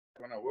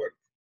gonna work.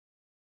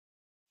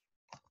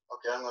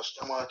 Okay, I'm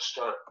gonna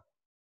start.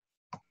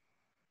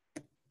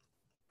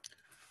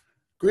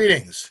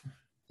 Greetings.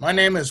 My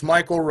name is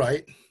Michael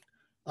Wright.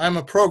 I'm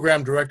a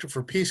program director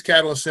for Peace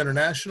Catalyst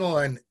International,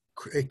 and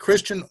a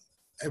Christian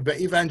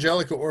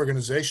evangelical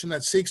organization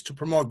that seeks to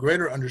promote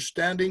greater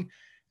understanding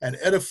and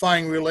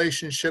edifying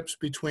relationships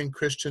between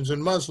Christians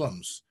and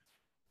Muslims.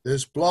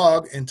 This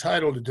blog,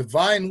 entitled A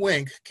Divine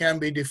Wink, can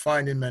be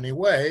defined in many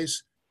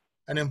ways.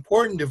 An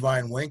important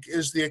divine wink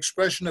is the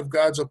expression of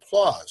God's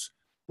applause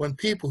when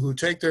people who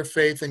take their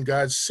faith in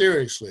God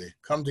seriously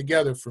come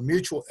together for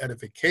mutual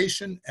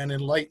edification and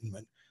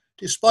enlightenment,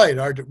 despite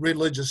our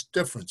religious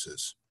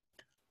differences.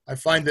 I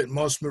find that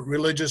most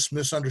religious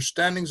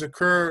misunderstandings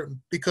occur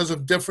because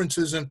of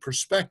differences in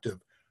perspective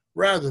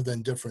rather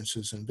than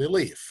differences in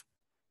belief.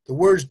 The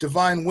words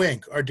divine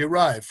wink are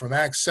derived from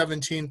Acts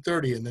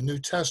 17:30 in the New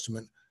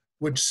Testament,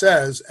 which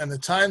says, "And the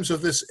times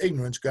of this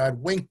ignorance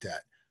God winked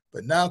at,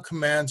 but now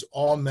commands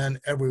all men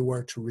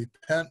everywhere to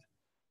repent."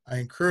 I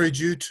encourage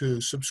you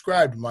to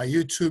subscribe to my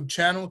YouTube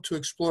channel to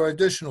explore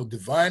additional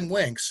divine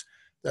winks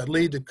that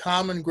lead to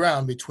common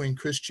ground between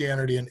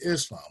Christianity and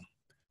Islam.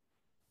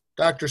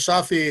 Dr.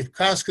 Safi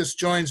Kaskas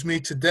joins me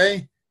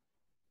today.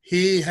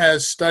 He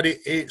has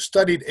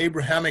studied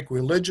Abrahamic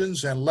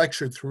religions and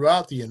lectured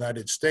throughout the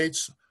United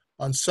States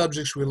on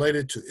subjects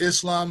related to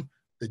Islam,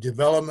 the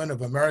development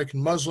of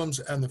American Muslims,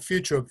 and the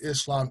future of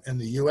Islam in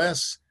the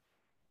U.S.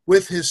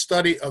 With his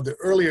study of the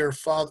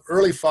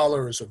early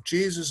followers of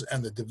Jesus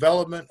and the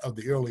development of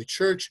the early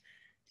church,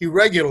 he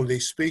regularly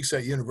speaks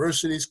at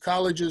universities,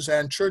 colleges,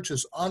 and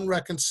churches on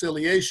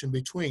reconciliation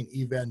between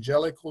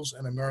evangelicals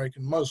and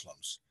American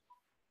Muslims.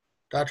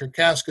 Dr.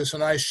 Kaskas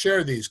and I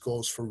share these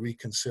goals for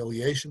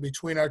reconciliation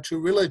between our two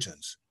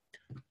religions.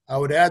 I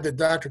would add that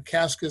Dr.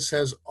 Kaskas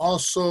has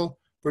also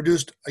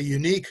produced a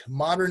unique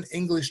modern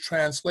English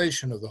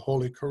translation of the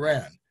Holy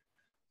Quran.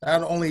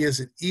 Not only is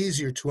it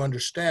easier to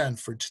understand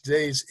for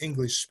today's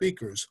English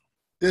speakers,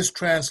 this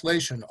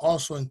translation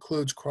also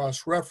includes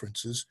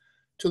cross-references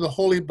to the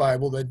Holy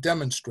Bible that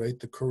demonstrate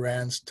the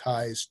Quran's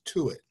ties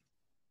to it.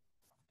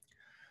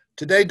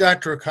 Today,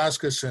 Dr.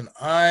 Kaskas and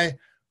I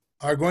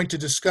are going to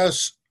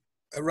discuss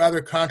a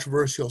rather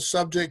controversial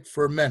subject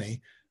for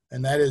many,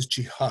 and that is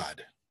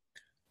jihad.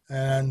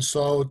 And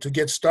so to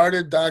get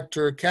started,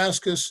 Dr.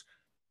 Kaskas,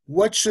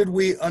 what should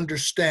we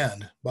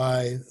understand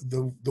by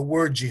the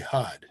word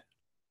jihad?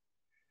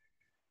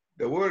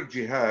 The word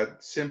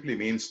jihad simply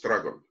means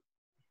struggle.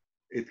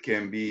 It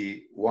can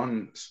be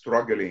one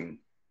struggling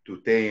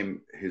to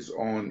tame his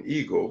own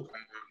ego.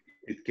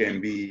 It can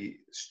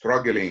be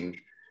struggling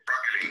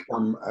to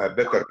become a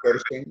better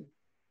person,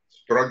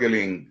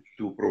 struggling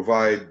to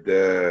provide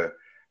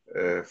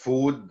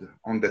food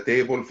on the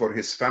table for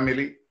his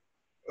family,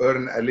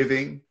 earn a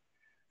living,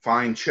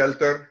 find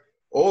shelter.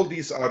 All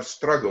these are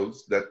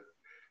struggles that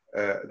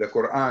the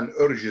Quran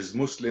urges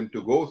Muslims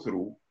to go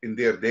through in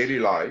their daily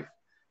life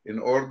in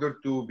order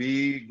to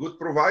be good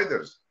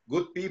providers,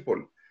 good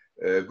people,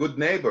 good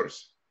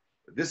neighbors.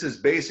 This is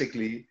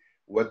basically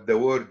what the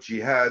word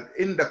jihad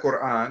in the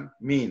Quran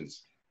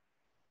means.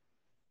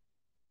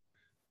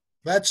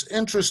 That's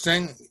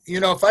interesting. You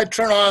know, if I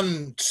turn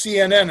on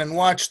CNN and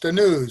watch the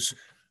news,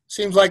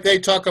 seems like they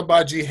talk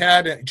about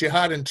jihad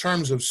in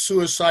terms of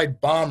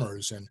suicide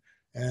bombers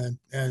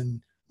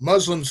and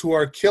Muslims who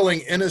are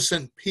killing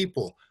innocent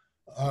people.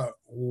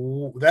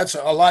 That's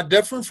a lot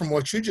different from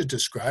what you just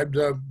described.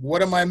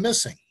 What am I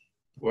missing?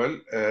 Well,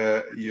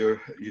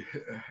 you're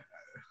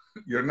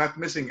not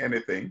missing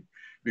anything,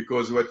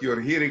 because what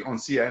you're hearing on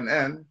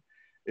CNN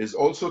is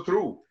also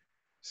true.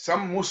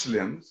 Some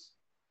Muslims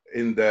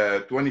in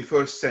the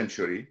 21st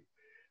century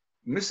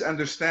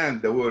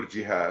misunderstand the word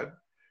jihad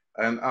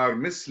and are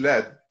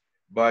misled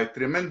by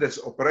tremendous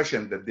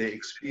oppression that they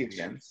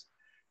experience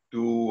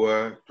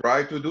to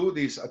try to do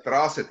these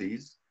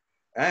atrocities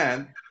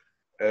and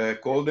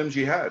call them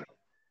jihad.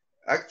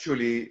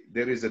 Actually,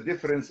 there is a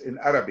difference in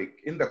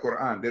Arabic. In the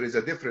Quran, there is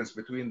a difference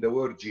between the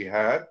word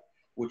jihad,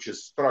 which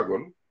is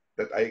struggle,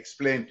 that I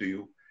explained to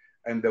you,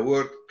 and the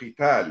word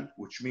qital,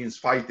 which means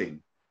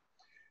fighting.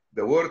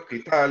 The word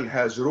qital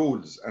has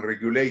rules and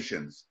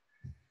regulations.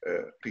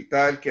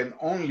 Qital can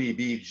only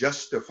be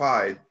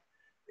justified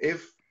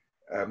if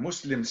a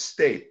Muslim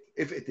state,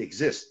 if it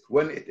exists,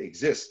 when it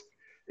exists,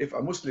 if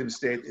a Muslim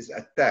state is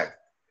attacked.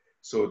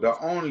 So the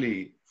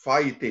only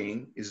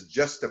fighting is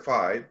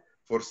justified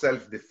for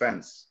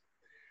self-defense.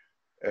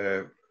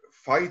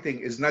 Fighting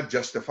is not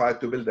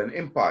justified to build an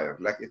empire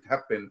like it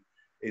happened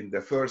in the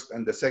 1st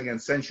and the 2nd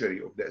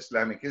century of the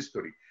Islamic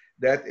history.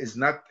 That is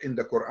not in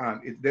the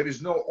Quran. There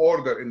is no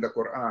order in the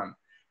Quran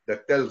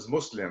that tells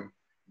Muslim,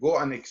 go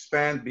and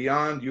expand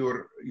beyond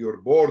your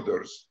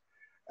borders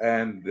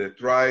and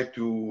try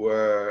to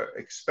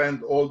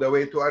expand all the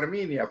way to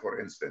Armenia,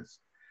 for instance.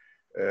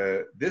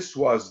 This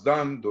was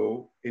done,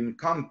 though, in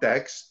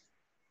context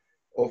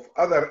of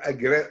other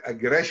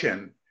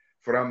aggression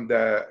from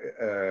the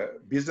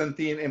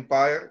Byzantine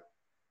Empire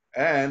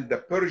and the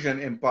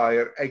Persian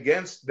Empire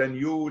against the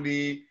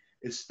newly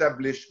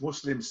established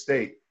Muslim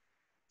state.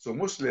 So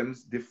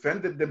Muslims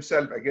defended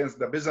themselves against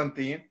the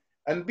Byzantine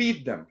and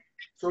beat them.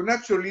 So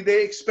naturally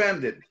they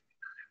expanded.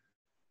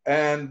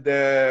 And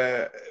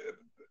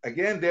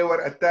again, they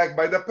were attacked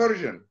by the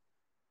Persian,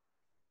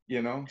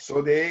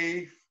 so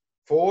they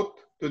fought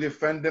to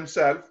defend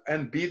themselves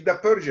and beat the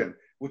Persian,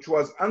 which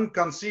was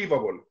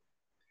inconceivable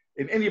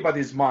in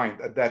anybody's mind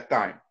at that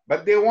time.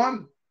 But they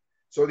won.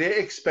 So they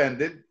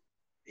expanded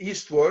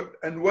eastward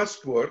and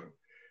westward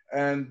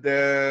and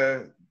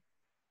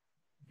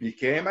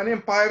became an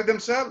empire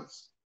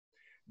themselves.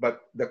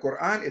 But the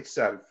Quran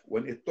itself,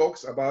 when it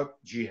talks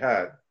about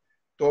jihad,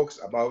 talks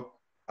about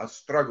a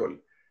struggle.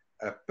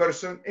 A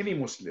person, any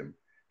Muslim,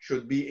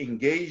 should be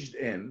engaged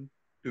in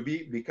to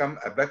become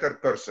a better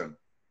person.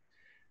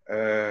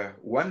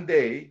 One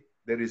day,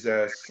 there is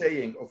a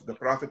saying of the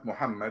Prophet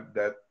Muhammad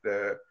that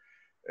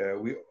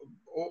we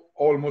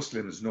all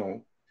Muslims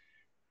know.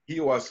 He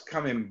was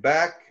coming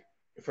back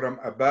from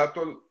a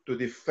battle to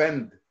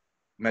defend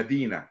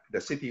Medina,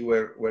 the city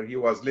where he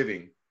was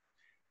living.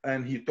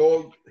 And he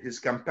told his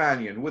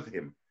companion with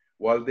him,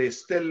 while they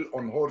still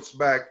on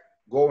horseback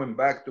going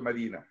back to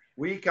Medina,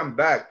 we come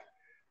back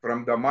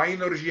from the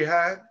minor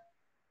jihad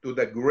to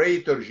the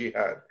greater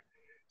jihad.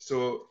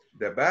 So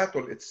the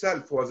battle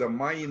itself was a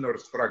minor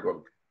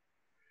struggle.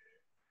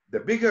 The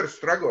bigger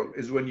struggle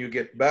is when you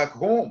get back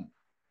home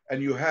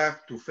and you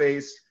have to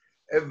face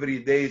every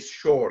day's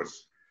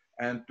chores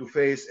and to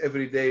face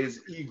every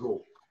day's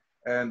ego.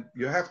 And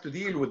you have to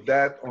deal with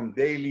that on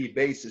daily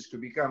basis to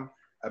become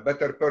a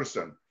better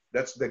person.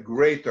 That's the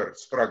greater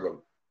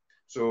struggle.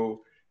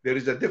 So there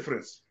is a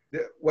difference.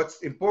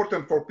 What's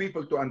important for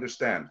people to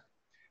understand,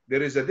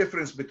 there is a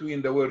difference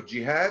between the word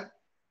jihad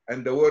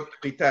and the word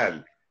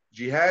qital.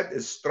 Jihad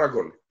is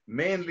struggle,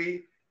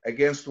 mainly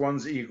against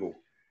one's ego.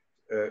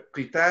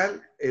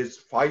 Qital is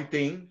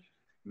fighting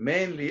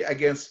mainly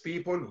against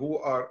people who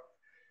are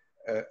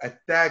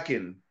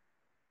attacking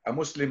a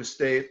Muslim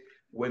state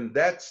when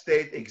that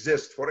state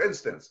exists. For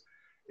instance,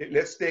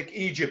 let's take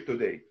Egypt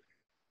today.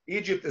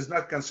 Egypt is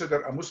not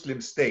considered a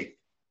Muslim state.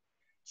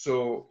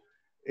 So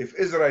if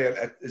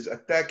Israel is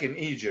attacking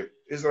Egypt,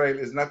 Israel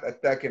is not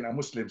attacking a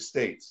Muslim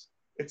state.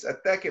 It's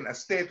attacking a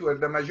state where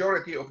the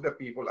majority of the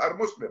people are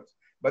Muslims,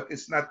 but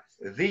it's not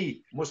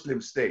the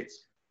Muslim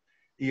states.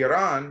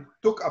 Iran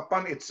took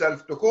upon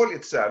itself to call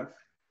itself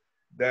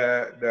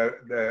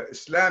the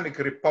Islamic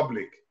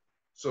Republic.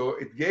 So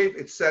it gave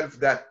itself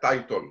that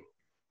title.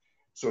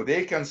 So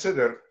they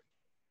consider,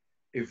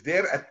 if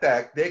they're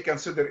attacked, they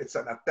consider it's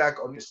an attack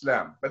on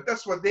Islam. But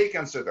that's what they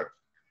consider.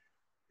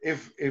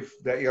 If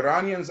the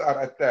Iranians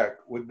are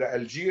attacked, would the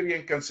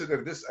Algerian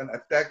consider this an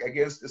attack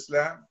against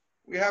Islam?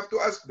 We have to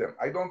ask them.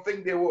 I don't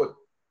think they would.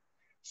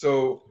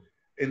 So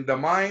in the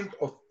mind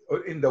of,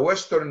 in the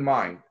Western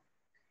mind,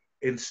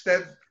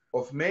 instead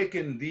of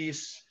making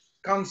these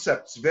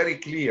concepts very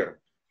clear,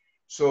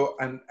 so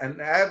an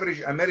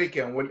average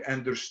American will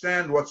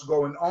understand what's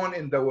going on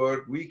in the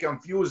world, we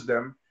confuse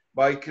them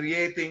by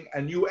creating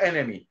a new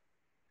enemy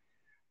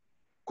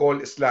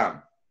called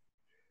Islam.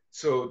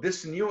 So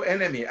this new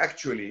enemy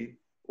actually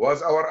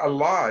was our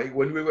ally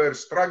when we were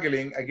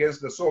struggling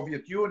against the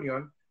Soviet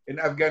Union in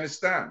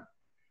Afghanistan.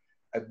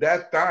 At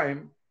that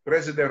time,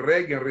 President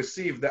Reagan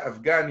received the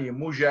Afghani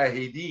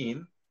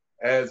Mujahideen,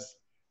 as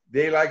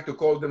they like to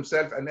call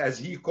themselves, and as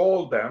he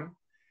called them,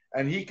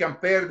 and he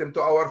compared them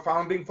to our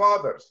founding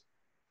fathers.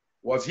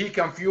 Was he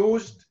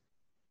confused?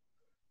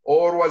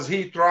 Or was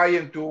he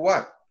trying to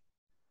what?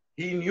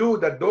 He knew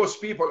that those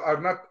people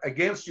are not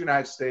against the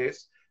United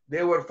States.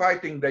 They were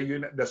fighting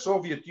the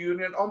Soviet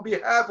Union on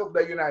behalf of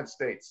the United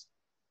States.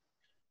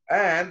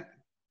 And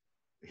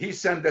he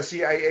sent the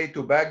CIA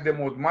to back them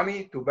with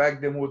money, to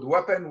back them with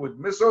weapons, with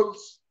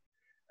missiles,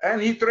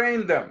 and he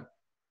trained them.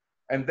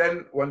 And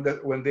then when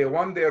they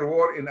won their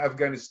war in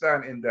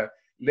Afghanistan in the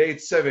late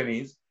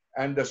 70s,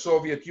 and the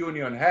Soviet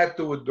Union had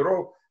to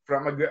withdraw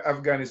from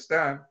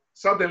Afghanistan,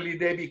 suddenly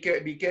they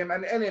became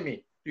an enemy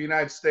to the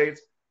United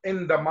States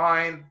in the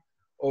mind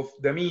of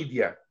the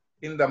media,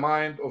 in the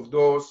mind of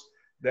those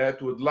that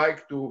would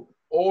like to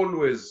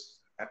always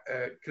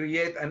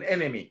create an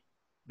enemy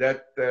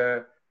that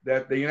the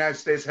United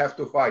States have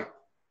to fight.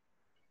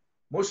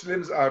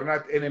 Muslims are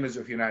not enemies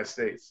of the United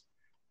States.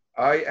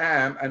 I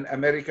am an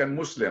American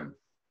Muslim.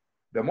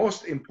 The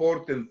most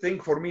important thing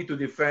for me to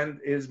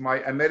defend is my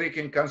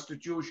American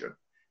Constitution,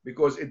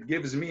 because it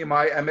gives me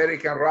my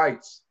American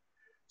rights.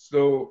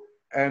 So,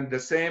 and the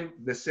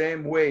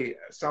same way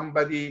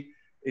somebody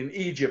in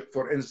Egypt,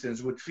 for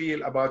instance, would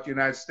feel about the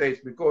United States,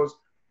 because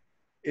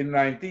in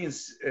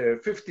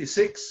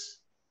 1956,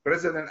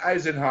 President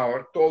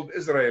Eisenhower told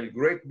Israel,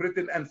 Great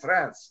Britain, and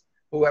France,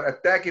 who were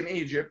attacking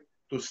Egypt,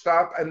 to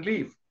stop and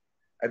leave.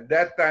 At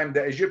that time,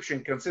 the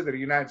Egyptians considered the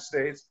United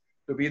States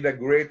to be the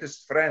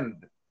greatest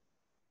friend.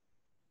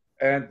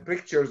 And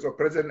pictures of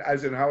President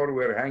Eisenhower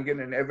were hanging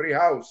in every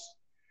house.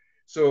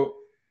 So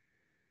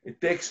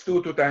it takes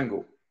two to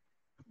tango.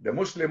 The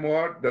Muslim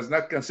world does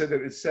not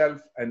consider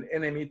itself an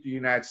enemy to the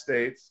United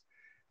States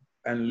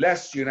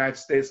unless the United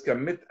States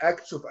commit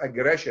acts of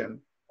aggression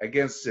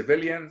against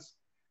civilians,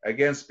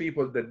 against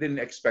people that didn't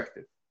expect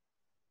it.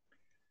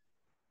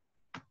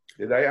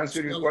 Did I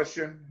answer your So,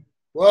 question?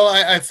 well,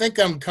 I think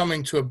I'm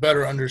coming to a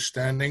better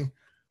understanding.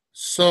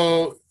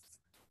 So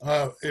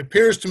it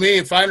appears to me,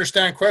 if I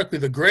understand correctly,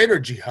 the greater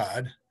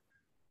jihad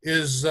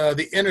is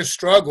the inner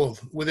struggle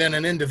within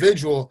an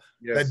individual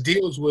that Yes.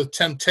 deals with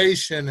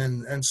temptation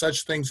and such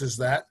things as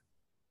that.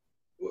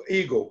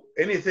 Ego.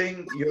 Anything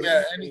your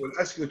Yeah, ego will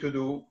ask you to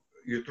do,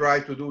 you try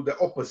to do the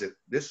opposite.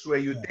 This way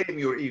you tame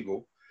your ego.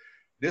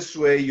 This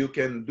way you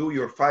can do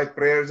your 5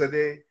 prayers a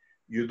day.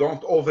 You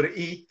don't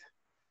overeat.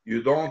 You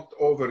don't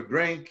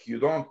overdrink. You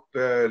don't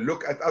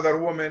look at other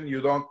women. You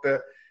don't,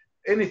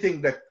 anything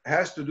that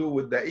has to do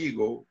with the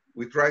ego,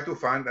 we try to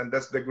find, and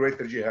that's the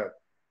greater jihad.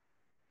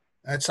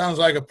 that sounds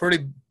like a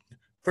pretty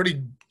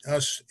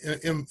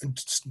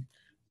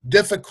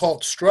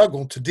difficult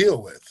struggle to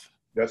deal with.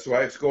 That's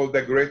why it's called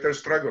the greater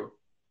struggle.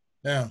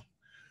 Yeah.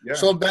 Yeah.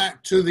 So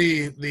back to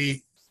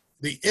the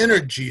inner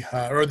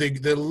jihad or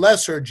the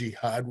lesser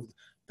jihad,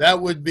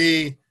 that would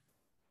be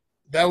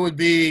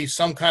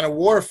some kind of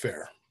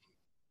warfare.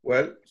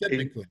 Well,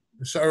 Typically,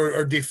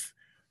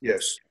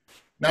 yes.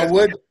 Now,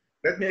 would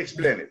let me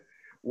explain it.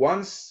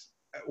 Once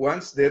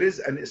there is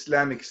an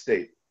Islamic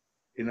state,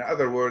 in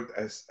other words,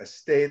 a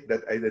state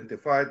that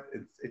identified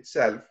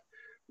itself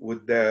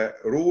with the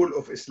rule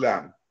of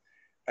Islam,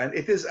 and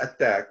it is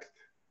attacked,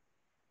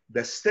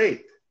 the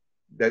state,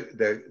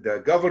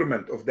 the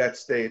government of that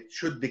state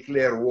should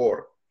declare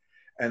war,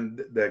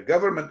 and the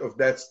government of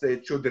that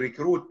state should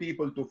recruit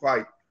people to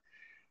fight.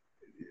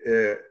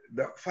 The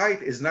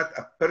fight is not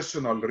a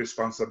personal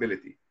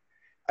responsibility.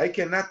 I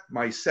cannot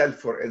myself,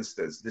 for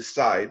instance,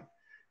 decide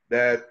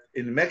that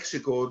in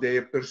Mexico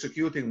they're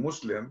persecuting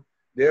Muslim,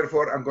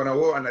 therefore I'm going to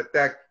go and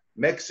attack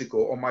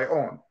Mexico on my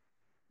own,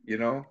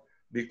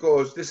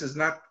 because this is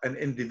not an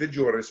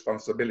individual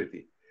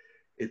responsibility.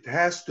 It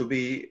has to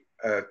be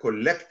a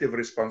collective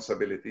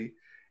responsibility.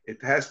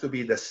 It has to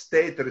be the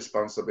state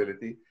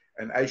responsibility,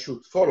 and I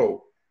should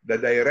follow the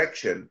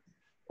direction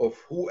of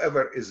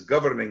whoever is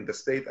governing the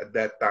state at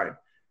that time,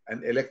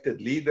 an elected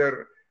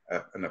leader,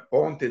 an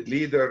appointed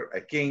leader,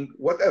 a king,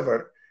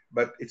 whatever,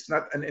 but it's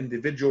not an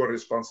individual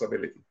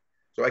responsibility.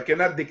 So I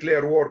cannot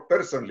declare war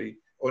personally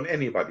on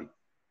anybody.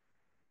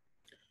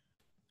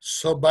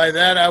 So by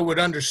that, I would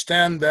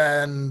understand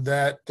then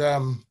that,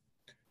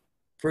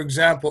 for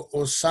example,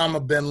 Osama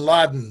bin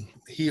Laden,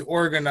 he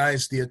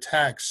organized the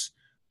attacks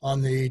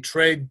on the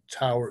trade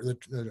tower,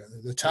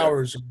 the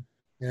towers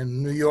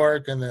in New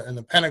York and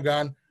the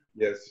Pentagon.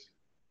 Yes.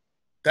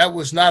 That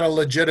was not a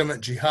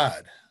legitimate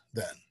jihad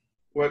then.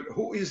 Well,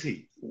 who is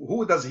he?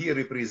 Who does he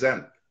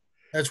represent?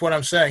 That's what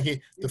I'm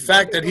saying. The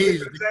fact that he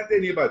represent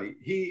anybody.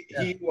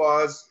 He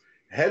was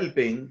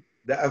helping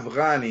the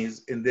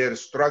Afghanis in their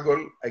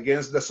struggle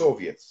against the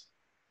Soviets.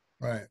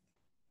 Right.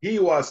 He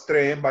was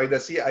trained by the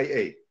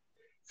CIA,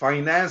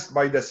 financed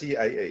by the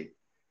CIA,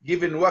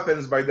 given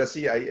weapons by the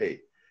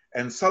CIA.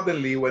 And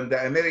suddenly, when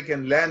the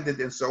American landed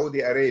in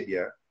Saudi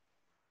Arabia,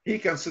 he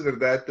considered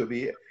that to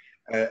be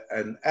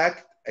an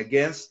act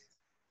against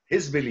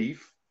his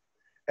belief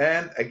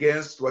and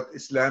against what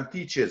Islam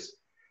teaches.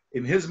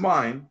 In his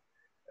mind,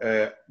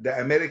 the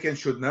Americans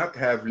should not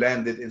have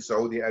landed in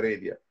Saudi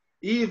Arabia.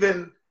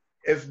 Even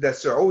if the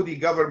Saudi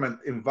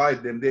government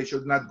invited them, they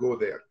should not go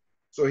there.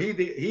 So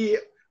he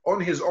on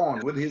his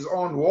own, with his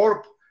own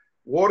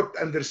warped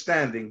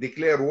understanding,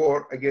 declared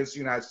war against the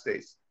United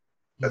States.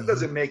 That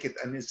doesn't make it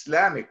an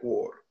Islamic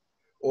war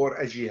or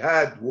a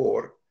jihad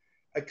war,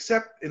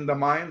 except in the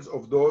minds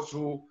of those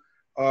who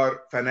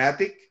are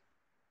fanatic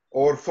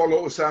or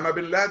follow Osama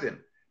bin Laden.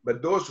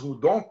 But those who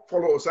don't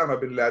follow Osama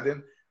bin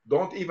Laden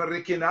don't even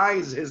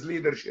recognize his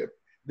leadership.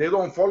 They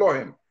don't follow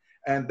him.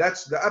 And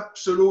that's the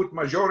absolute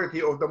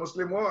majority of the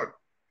Muslim world.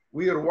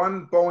 We are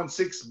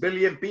 1.6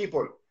 billion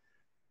people.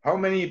 How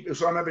many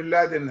Osama bin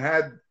Laden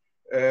had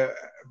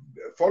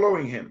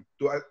following him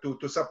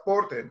to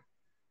support him?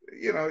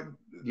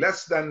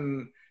 Less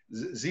than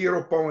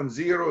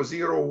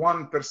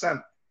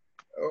 0.001%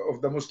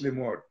 of the Muslim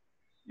world.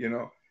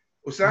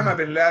 Osama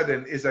bin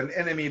Laden is an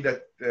enemy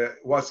that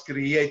was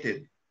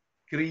created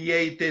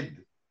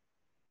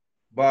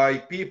by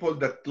people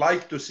that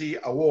like to see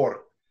a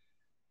war,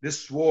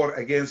 this war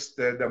against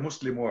the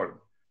Muslim world.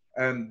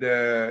 And,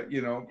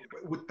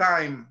 with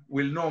time,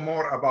 we'll know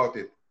more about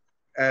it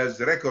as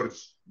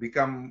records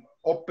become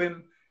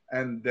open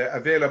and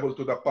available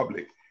to the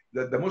public.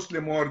 That the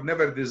Muslim world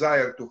never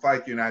desired to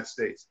fight the United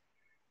States.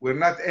 We're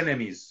not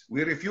enemies.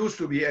 We refuse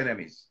to be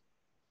enemies.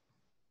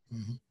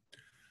 Mm-hmm.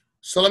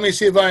 So let me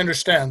see if I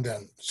understand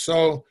then.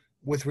 So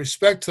with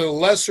respect to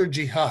lesser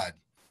jihad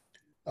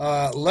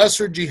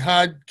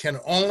can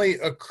only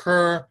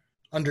occur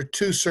under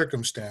 2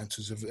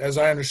 circumstances, as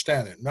I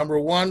understand it. Number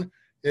one,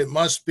 it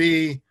must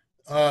be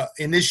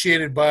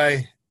initiated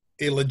by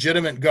a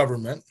legitimate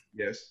government.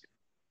 Yes.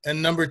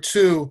 And number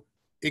 2,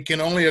 it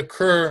can only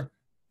occur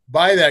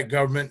by that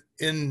government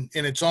in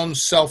its own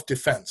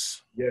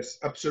self-defense. Yes,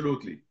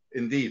 absolutely.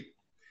 Indeed.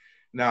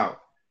 Now,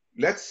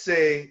 let's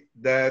say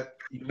that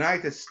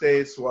United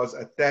States was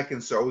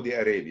attacking Saudi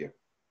Arabia.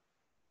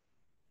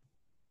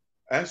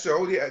 And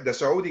the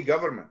Saudi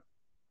government,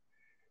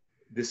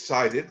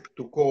 decided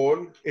to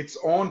call its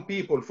own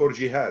people for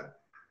jihad.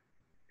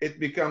 It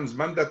becomes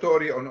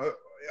mandatory on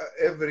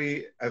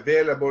every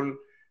available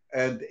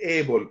and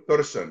able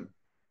person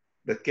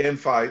that can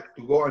fight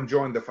to go and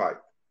join the fight.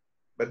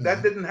 But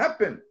that didn't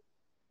happen.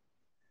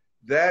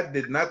 That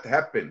did not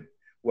happen.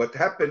 What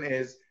happened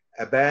is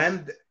a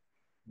band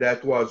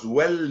that was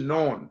well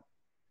known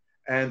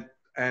and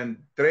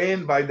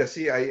trained by the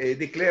CIA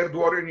declared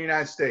war in the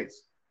United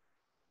States.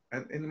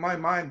 And in my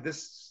mind,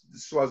 this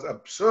was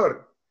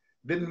absurd.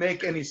 Didn't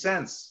make any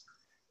sense.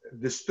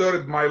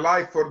 Disturbed my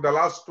life for the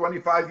last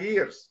 25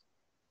 years.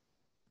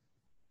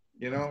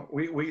 You know,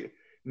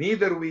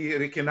 neither we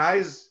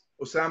recognize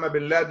Osama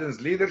bin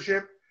Laden's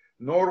leadership,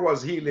 nor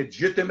was he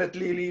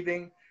legitimately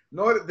leading,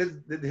 nor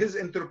did his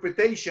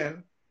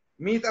interpretation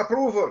meet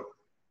approval.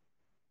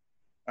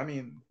 I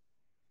mean,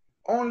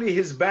 only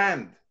his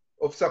band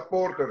of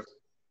supporters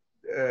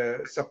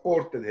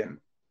supported him,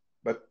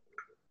 but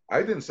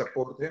I didn't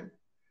support him.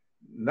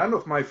 None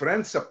of my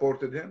friends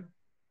supported him.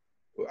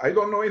 I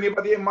don't know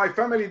anybody in my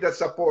family that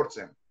supports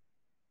him.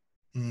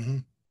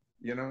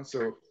 You know,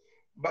 so,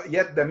 but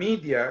yet the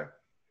media,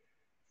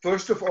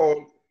 first of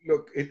all,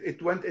 look,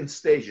 it went in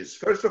stages.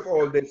 First of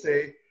all, they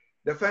say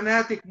the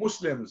fanatic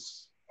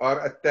Muslims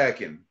are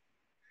attacking.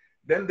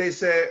 Then they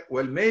say,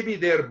 well, maybe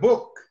their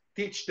book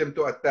teach them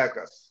to attack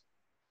us.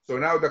 So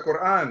now the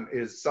Quran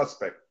is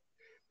suspect.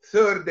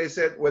 Third, they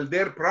said, well,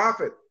 their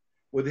prophet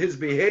with his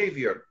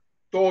behavior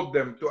told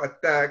them to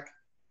attack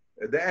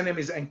the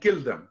enemies and kill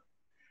them.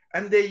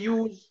 And they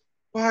use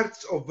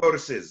parts of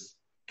verses.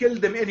 Kill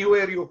them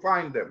anywhere you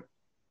find them.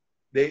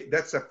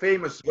 That's a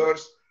famous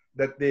verse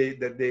that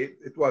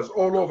it was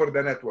all over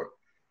the network.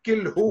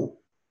 Kill who?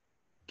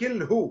 Kill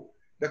who?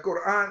 The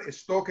Quran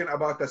is talking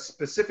about a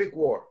specific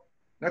war,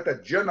 not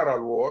a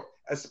general war,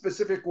 a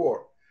specific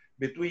war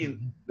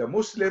between the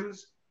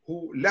Muslims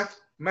who left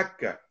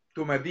Mecca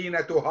to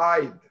Medina to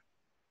hide,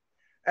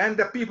 and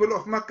the people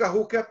of Mecca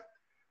who kept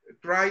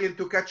trying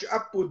to catch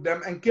up with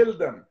them and kill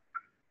them.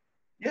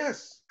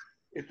 Yes,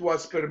 it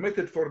was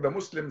permitted for the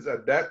Muslims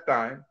at that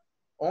time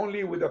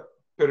only with a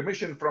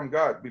permission from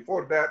God.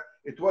 Before that,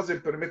 it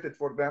wasn't permitted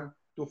for them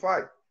to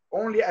fight.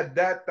 Only at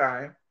that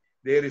time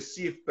they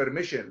received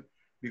permission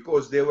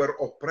because they were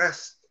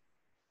oppressed,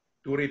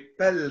 to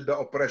repel the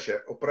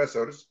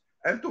oppressors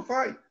and to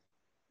fight.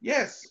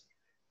 Yes,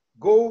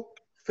 go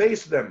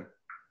face them.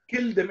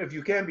 Kill them if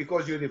you can,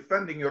 because you're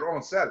defending your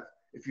own self.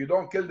 If you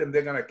don't kill them,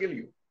 they're gonna kill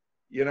you.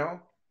 You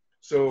know.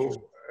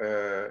 So,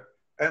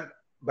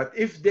 but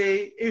if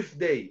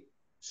they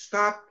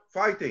stop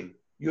fighting,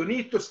 you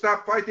need to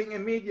stop fighting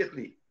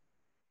immediately.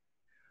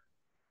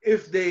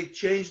 If they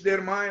change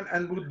their mind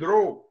and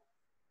withdraw,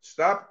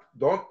 stop.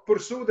 Don't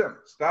pursue them.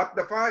 Stop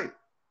the fight.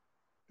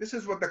 This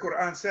is what the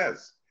Quran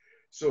says.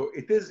 So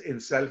it is in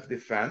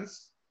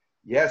self-defense.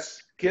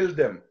 Yes, kill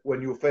them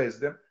when you face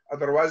them.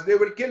 Otherwise, they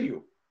will kill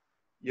you.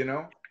 You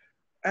know,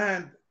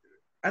 and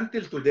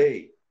until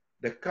today,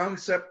 the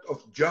concept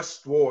of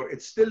just war,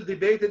 it's still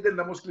debated in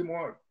the Muslim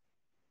world.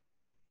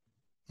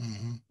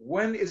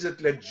 When is it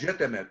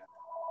legitimate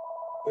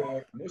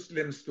for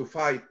Muslims to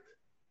fight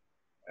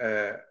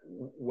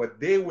what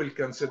they will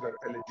consider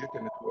a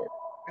legitimate war?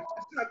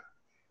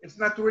 It's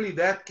not really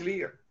that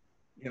clear,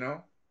 you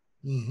know.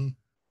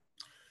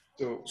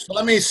 So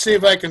let me see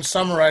if I can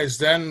summarize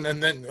then,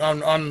 and then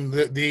on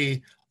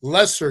the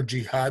lesser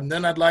jihad, and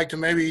then I'd like to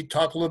maybe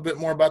talk a little bit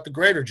more about the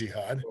greater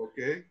jihad.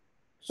 Okay.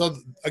 So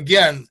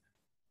again,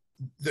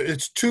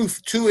 it's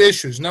two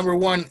issues. Number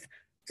one,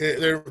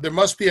 there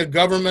must be a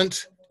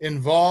government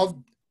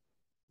involved,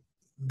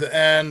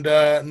 and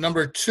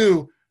number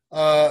two,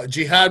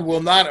 jihad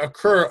will not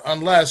occur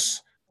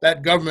unless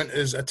that government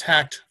is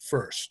attacked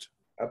first.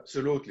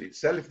 Absolutely,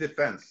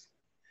 self-defense.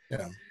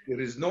 Yeah. There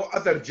is no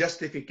other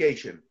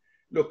justification.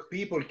 Look,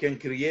 people can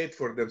create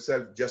for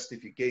themselves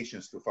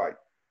justifications to fight.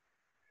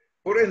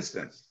 For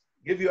instance,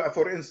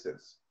 for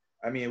instance,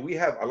 I mean, we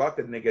have a lot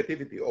of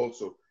negativity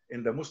also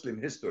in the Muslim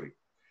history.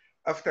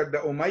 After the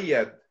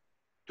Umayyad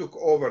took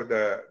over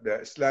the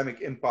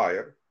Islamic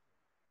empire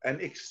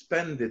and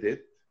expanded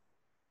it,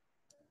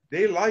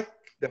 they like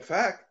the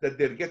fact that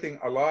they're getting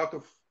a lot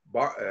of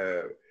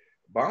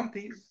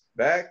bounties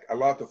back, a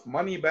lot of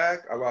money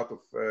back, a lot of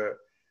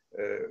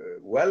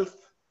wealth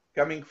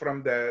coming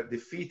from the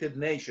defeated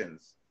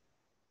nations.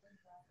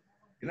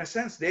 In a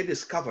sense, they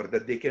discovered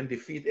that they can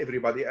defeat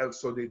everybody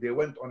else, so they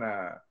went on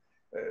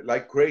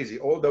like crazy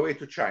all the way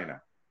to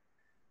China.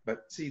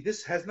 But see,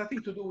 this has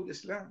nothing to do with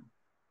Islam.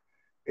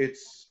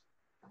 It's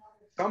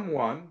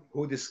someone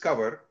who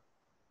discovered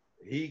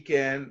he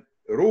can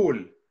rule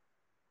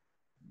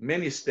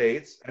many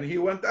states, and he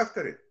went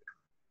after it.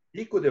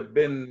 He could have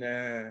been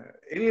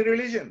any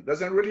religion,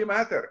 doesn't really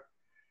matter.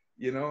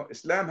 You know,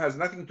 Islam has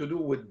nothing to do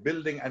with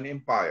building an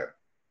empire.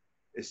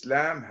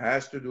 Islam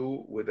has to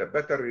do with a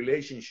better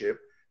relationship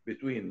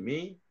between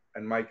me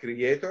and my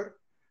creator,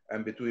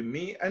 and between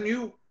me and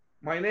you,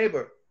 my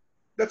neighbor.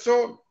 That's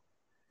all.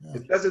 Yeah.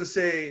 It doesn't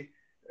say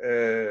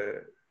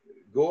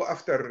go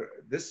after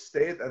this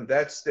state and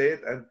that state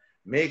and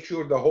make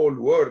sure the whole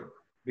world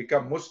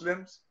become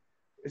Muslims.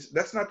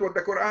 That's not what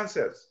the Quran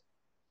says.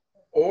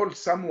 All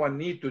someone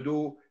need to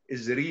do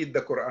is read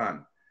the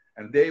Quran,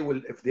 and they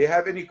will, if they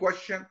have any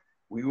question,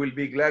 we will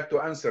be glad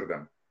to answer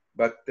them.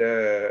 But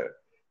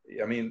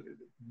I mean,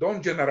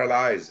 don't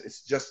generalize.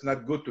 It's just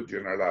not good to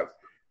generalize.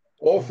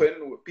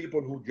 Often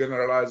people who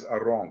generalize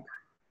are wrong.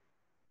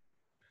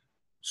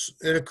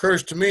 It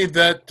occurs to me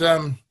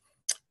that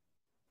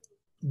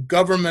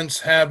governments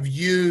have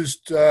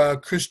used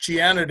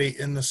Christianity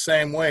in the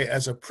same way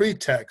as a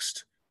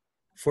pretext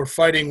for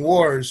fighting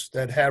wars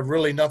that have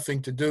really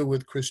nothing to do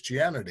with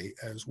Christianity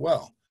as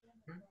well.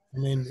 I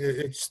mean,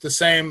 it's the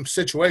same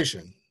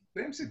situation.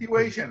 Same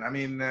situation. I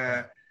mean,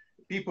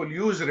 people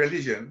use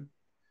religion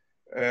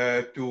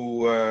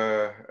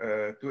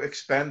to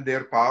expand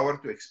their power,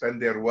 to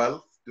expand their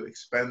wealth, to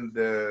expand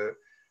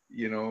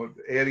you know,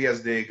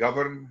 areas they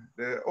govern,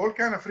 all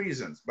kind of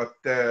reasons, but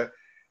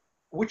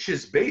which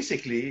is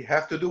basically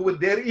have to do with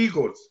their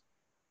egos.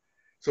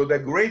 So the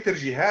greater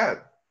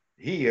jihad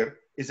here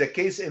is a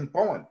case in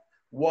point.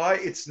 Why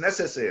it's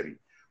necessary?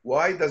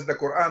 Why does the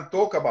Quran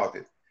talk about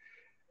it?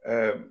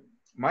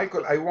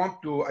 Michael, I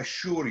want to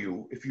assure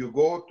you, if you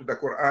go to the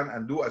Quran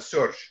and do a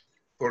search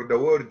for the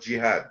word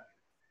jihad,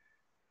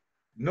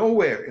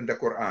 nowhere in the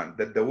Quran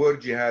that the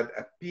word jihad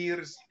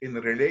appears in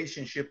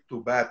relationship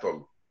to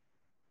battle.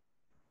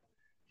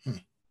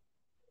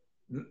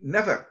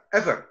 Never,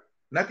 ever,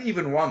 not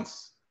even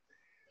once.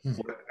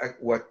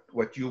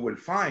 What you will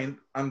find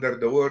under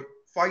the word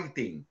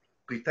fighting,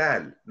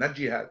 qital, not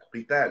jihad,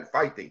 qital,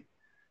 fighting,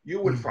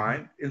 you will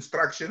find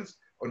instructions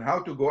on how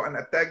to go and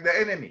attack the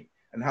enemy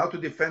and how to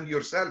defend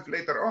yourself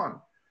later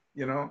on,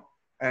 you know,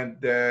 and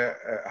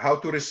how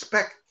to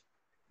respect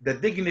the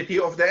dignity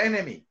of the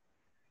enemy.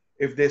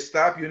 If they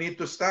stop, you need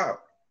to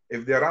stop.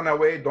 If they run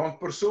away, don't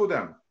pursue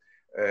them.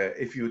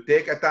 If you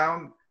take a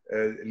town,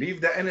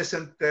 leave the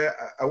innocent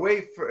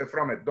away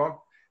from it.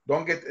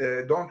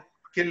 Don't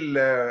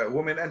kill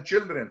women and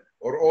children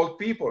or old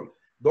people.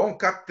 Don't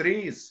cut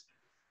trees.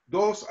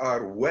 Those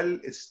are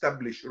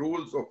well-established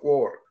rules of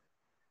war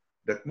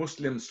that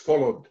Muslims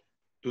followed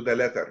to the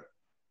letter,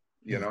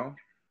 you know.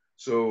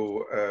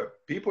 So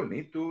people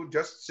need to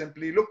just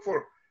simply look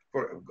for,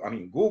 I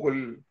mean,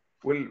 Google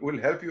will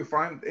help you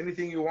find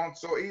anything you want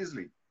so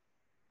easily.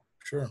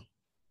 Sure.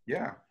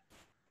 Yeah.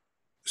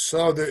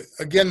 So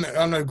again,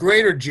 on a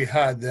greater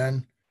jihad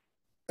then,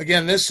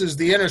 again, this is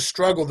the inner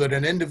struggle that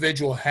an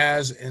individual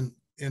has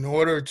in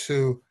order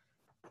to,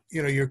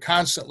 you know, you're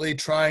constantly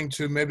trying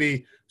to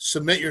maybe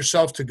submit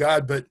yourself to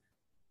God, but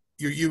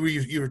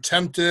you're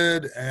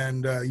tempted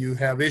and you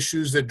have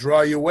issues that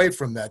draw you away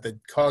from that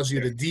cause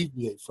you to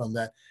deviate from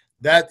that.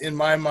 That, in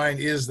my mind,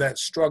 is that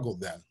struggle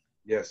then.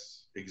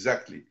 Yes,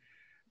 exactly.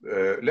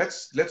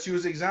 Let's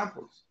use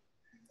examples.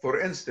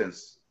 For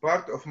instance,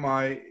 part of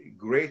my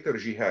greater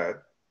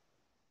jihad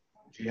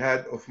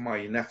of my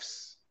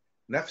nafs.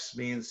 Nafs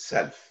means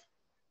self.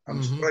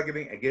 I'm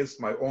struggling against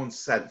my own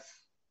self.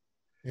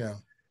 Yeah.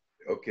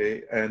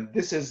 Okay, and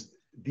this is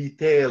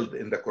detailed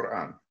in the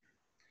Quran.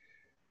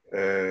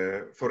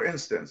 For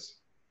instance,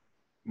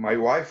 my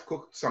wife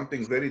cooked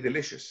something very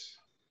delicious,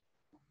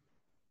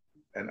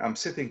 and I'm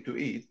sitting to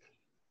eat.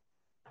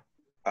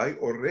 I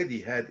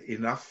already had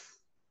enough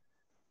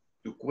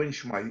to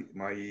quench my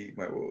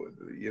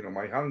you know,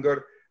 my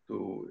hunger,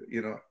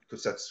 to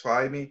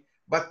satisfy me.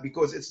 But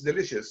because it's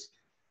delicious,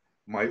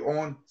 my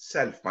own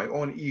self, my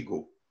own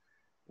ego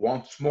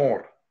wants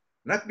more.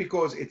 Not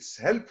because it's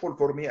helpful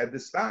for me at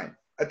this time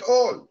at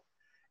all.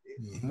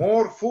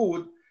 More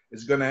food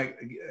is gonna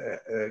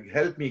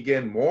help me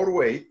gain more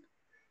weight.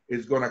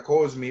 It's gonna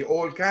cause me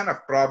all kind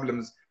of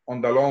problems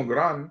on the long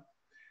run.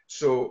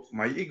 So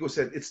my ego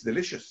said, it's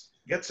delicious.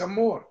 Get some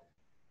more.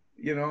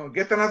 You know,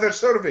 get another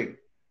serving.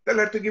 Tell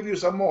her to give you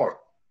some more.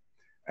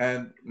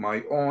 And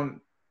my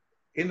own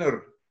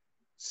inner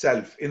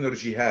self, inner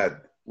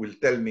jihad will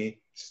tell me,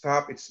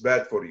 stop, it's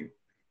bad for you.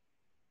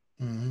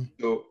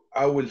 So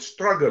I will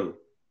struggle.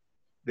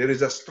 There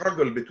is a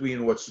struggle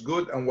between what's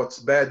good and what's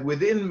bad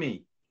within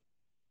me.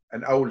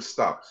 And I will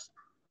stop,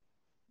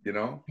 you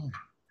know.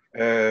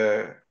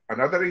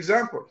 Another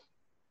example,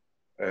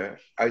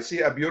 I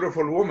see a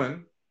beautiful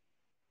woman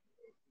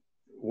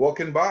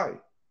walking by,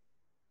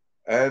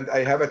 and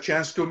I have a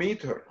chance to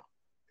meet her,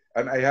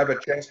 and I have a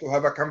chance to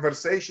have a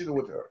conversation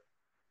with her.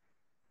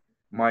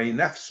 My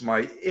nafs,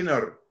 my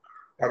inner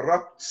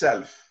corrupt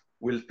self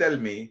will tell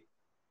me,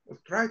 well,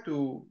 try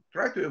to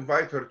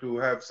invite her to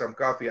have some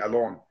coffee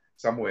alone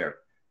somewhere.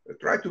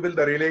 Try to build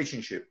a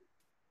relationship.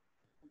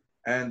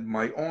 And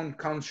my own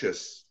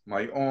conscious,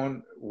 my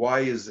own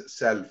wise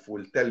self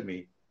will tell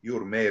me,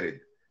 you're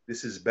married.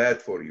 This is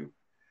bad for you.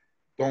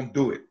 Don't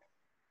do it.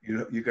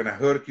 You're going to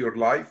hurt your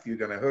life. You're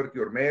going to hurt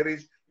your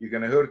marriage. You're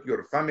going to hurt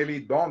your family.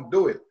 Don't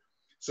do it.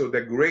 So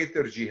the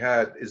greater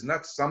jihad is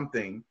not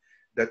something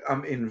that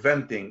I'm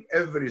inventing.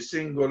 Every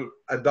single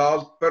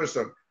adult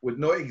person would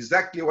know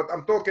exactly what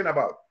I'm talking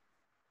about.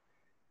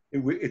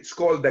 It's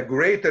called the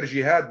greater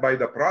jihad by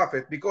the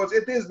Prophet because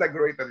it is the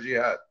greater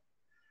jihad.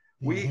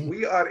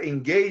 We are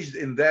engaged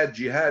in that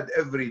jihad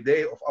every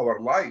day of our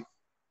life.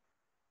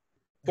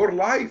 for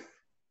life.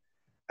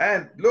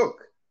 And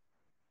look,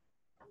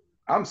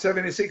 I'm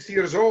 76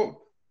 years old.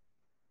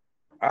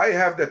 I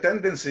have the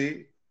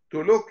tendency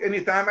to look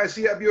anytime I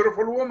see a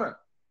beautiful woman.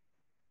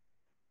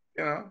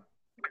 You know,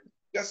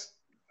 just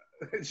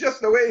it's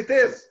just the way it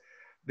is.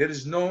 There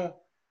is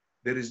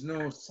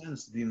no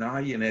sense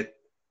denying it.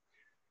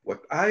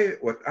 What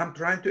I'm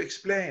trying to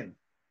explain,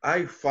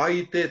 I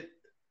fight it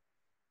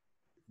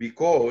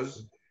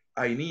because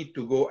I need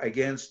to go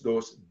against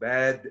those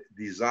bad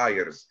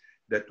desires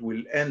that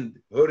will end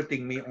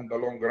hurting me on the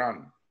long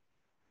run.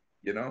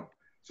 You know,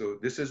 so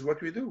this is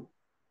what we do.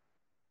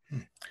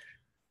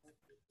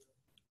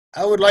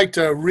 I would like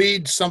to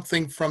read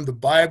something from the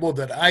Bible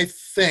that I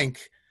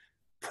think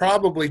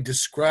probably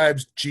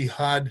describes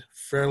jihad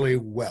fairly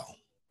well.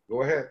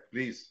 Go ahead,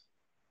 please.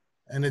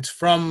 And it's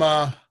from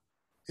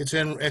it's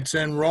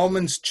in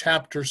Romans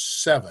chapter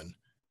 7.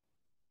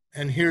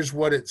 And here's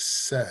what it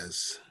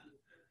says.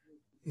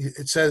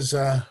 It says,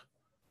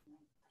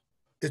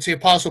 it's the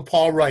Apostle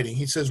Paul writing.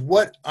 He says,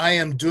 "What I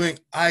am doing,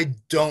 I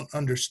don't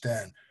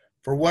understand.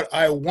 For what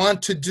I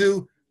want to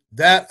do,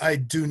 that I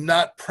do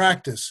not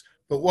practice.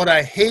 But what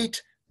I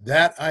hate,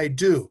 that I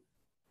do.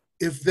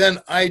 If then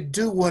I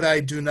do what I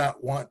do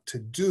not want to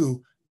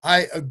do,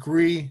 I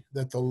agree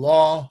that the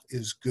law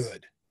is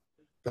good.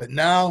 But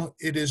now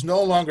it is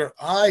no longer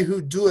I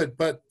who do it,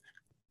 but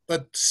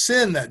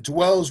sin that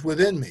dwells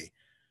within me.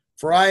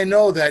 For I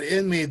know that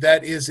in me,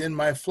 that is in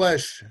my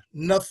flesh,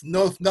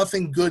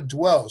 nothing good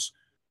dwells.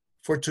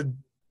 For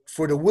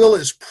the will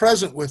is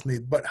present with me,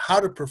 but how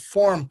to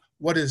perform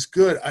what is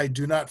good I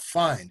do not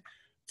find.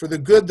 For the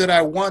good that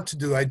I want to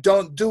do, I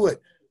don't do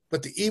it.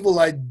 But the evil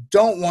I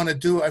don't want to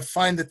do, I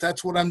find that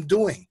that's what I'm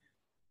doing.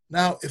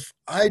 Now, if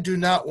I do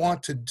not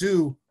want to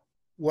do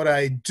what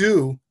I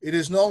do, it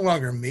is no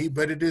longer me,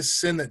 but it is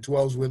sin that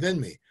dwells within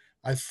me.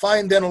 I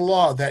find then a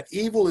law that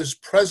evil is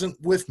present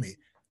with me.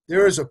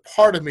 There is a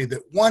part of me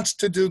that wants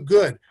to do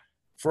good,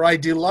 for I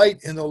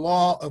delight in the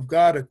law of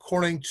God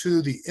according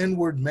to the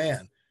inward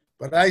man.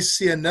 But I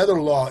see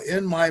another law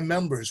in my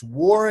members,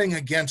 warring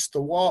against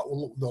the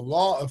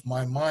law of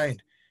my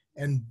mind,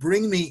 and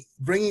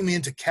bringing me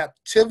into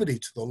captivity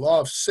to the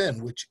law of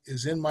sin, which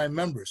is in my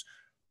members.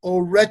 O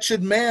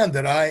wretched man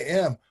that I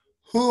am,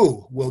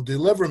 who will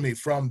deliver me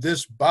from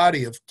this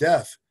body of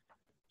death?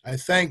 I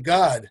thank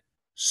God.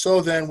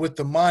 So then with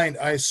the mind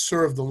I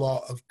serve the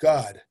law of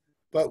God,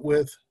 but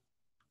with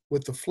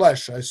the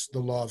flesh the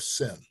law of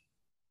sin."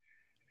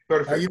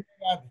 Perfect.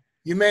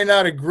 You may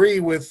not agree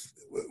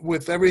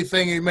with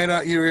everything.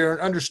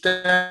 Your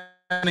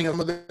understanding of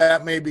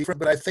that may be,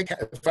 but I think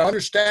if I'm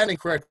understanding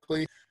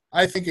correctly,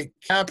 I think it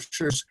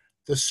captures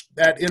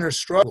that inner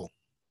struggle.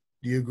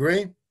 Do you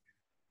agree?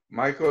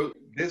 Michael,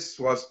 this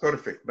was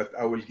perfect, but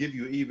I will give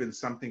you even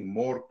something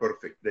more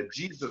perfect that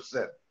Jesus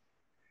said.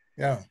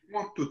 Yeah. If you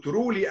want to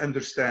truly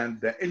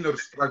understand the inner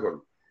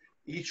struggle,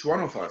 each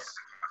one of us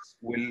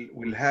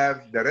will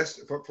have the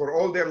rest for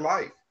all their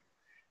life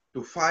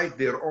to fight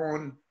their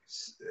own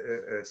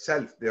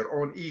self, their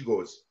own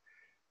egos.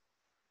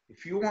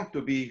 If you want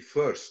to be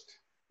first,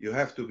 you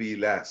have to be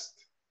last.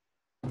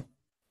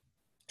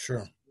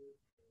 Sure.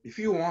 If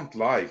you want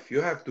life,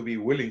 you have to be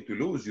willing to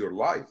lose your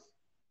life.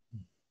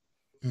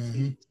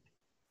 Mm-hmm.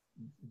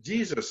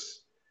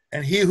 Jesus.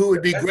 And he who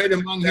would be great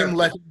among him,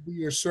 let him be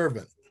your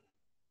servant.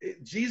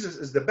 Jesus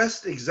is the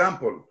best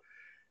example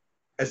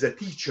as a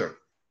teacher,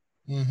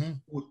 mm-hmm.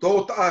 who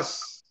taught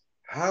us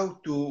how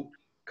to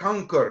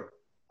conquer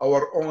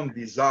our own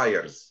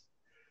desires.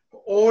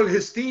 All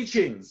his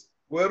teachings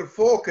were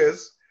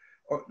focused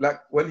on,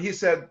 like when he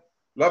said,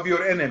 love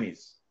your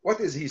enemies. What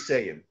is he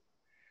saying?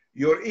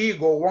 Your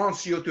ego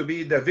wants you to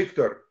be the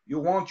victor. You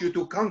want you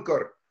to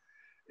conquer.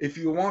 If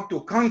you want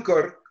to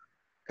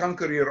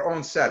conquer your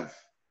own self.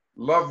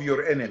 Love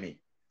your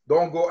enemy.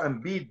 Don't go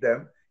and beat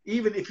them,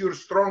 even if you're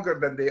stronger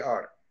than they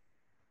are.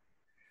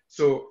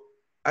 So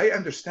I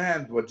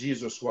understand what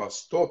Jesus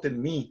was taught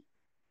in me,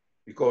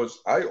 because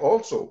I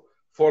also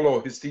follow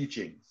his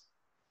teachings.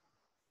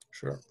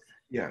 Sure.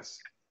 Yes.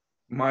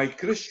 My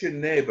Christian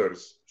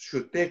neighbors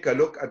should take a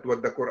look at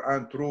what the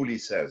Quran truly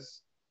says.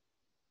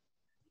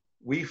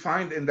 We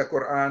find in the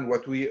Quran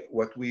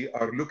what we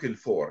are looking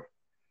for.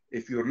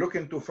 If you're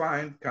looking to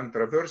find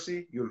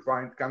controversy, you'll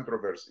find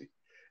controversy.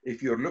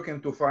 If you're looking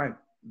to find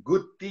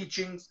good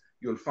teachings,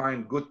 you'll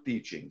find good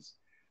teachings.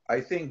 I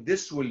think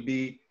this will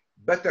be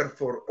better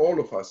for all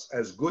of us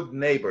as good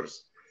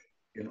neighbors.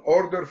 In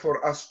order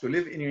for us to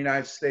live in the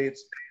United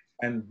States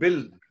and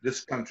build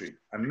this country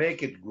and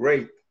make it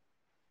great,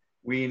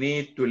 we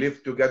need to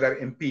live together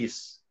in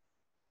peace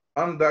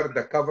under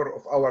the cover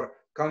of our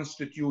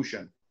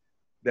Constitution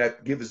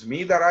that gives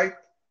me the right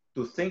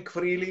to think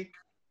freely,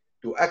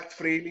 to act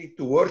freely,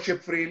 to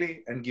worship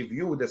freely, and give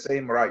you the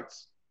same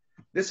rights.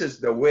 This is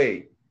the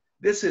way.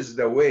 This is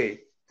the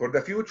way for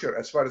the future,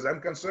 as far as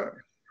I'm concerned.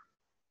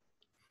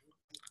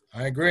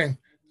 I agree.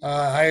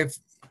 I'll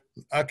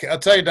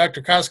tell you,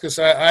 Dr. Koskas,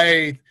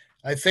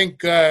 I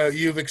think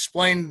you've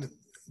explained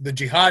the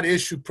jihad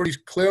issue pretty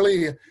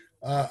clearly,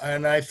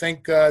 and I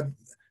think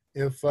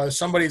if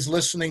somebody's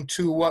listening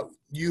to what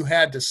you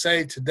had to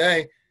say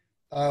today,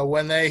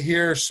 when they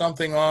hear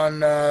something on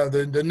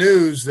the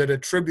news that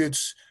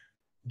attributes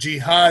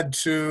jihad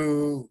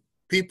to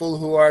people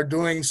who are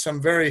doing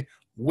some very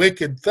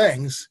wicked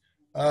things,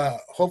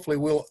 hopefully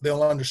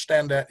they'll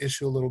understand that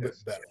issue a little bit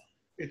better.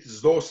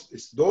 It's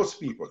those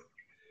people.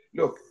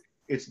 Look,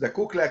 it's the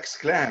Ku Klux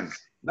Klans,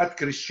 not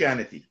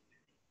Christianity.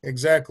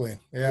 Exactly.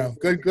 Yeah.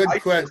 Good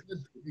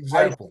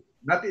example.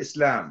 Not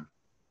Islam.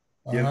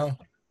 You know?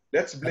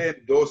 Let's blame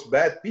those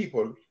bad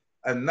people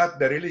and not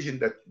the religion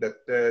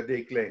that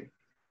they claim.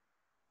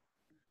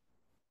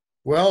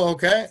 Well,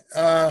 okay.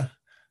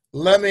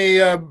 Let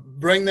me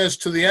bring this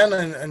to the end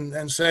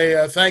and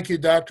say thank you,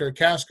 Dr.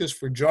 Kaskas,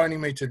 for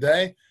joining me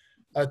today.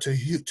 To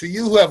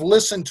you who have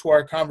listened to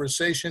our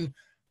conversation,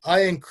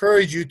 I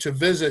encourage you to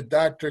visit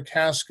Dr.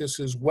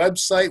 Kaskas's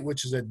website,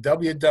 which is at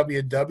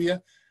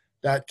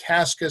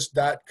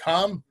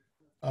www.kaskas.com.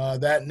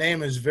 That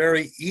name is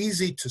very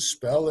easy to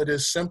spell. It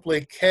is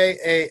simply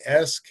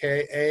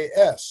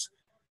Kaskas.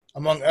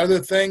 Among other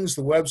things,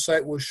 the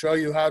website will show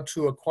you how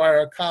to acquire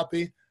a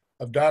copy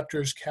of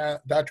Dr.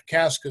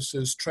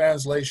 Kaskas's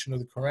translation of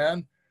the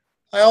Quran.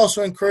 I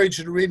also encourage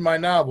you to read my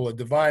novel, A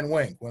Divine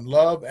Wink, When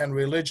Love and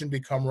Religion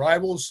Become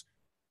Rivals.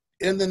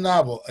 In the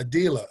novel,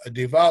 Adila, a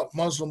devout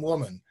Muslim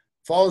woman,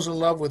 falls in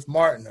love with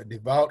Martin, a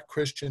devout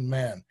Christian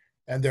man,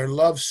 and their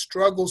love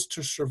struggles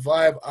to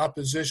survive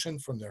opposition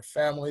from their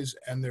families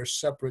and their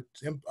separate,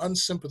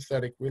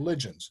 unsympathetic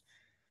religions.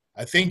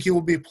 I think you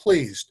will be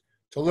pleased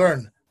to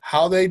learn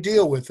how they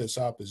deal with this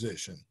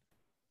opposition.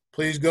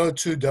 Please go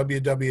to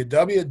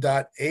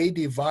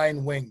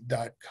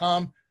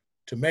www.adivinewink.com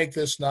to make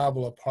this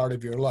novel a part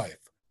of your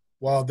life.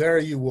 While there,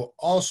 you will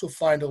also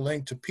find a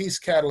link to Peace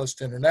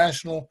Catalyst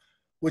International,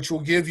 which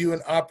will give you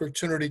an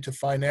opportunity to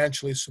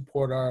financially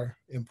support our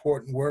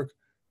important work.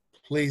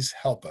 Please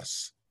help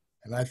us.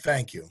 And I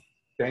thank you.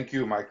 Thank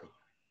you, Michael.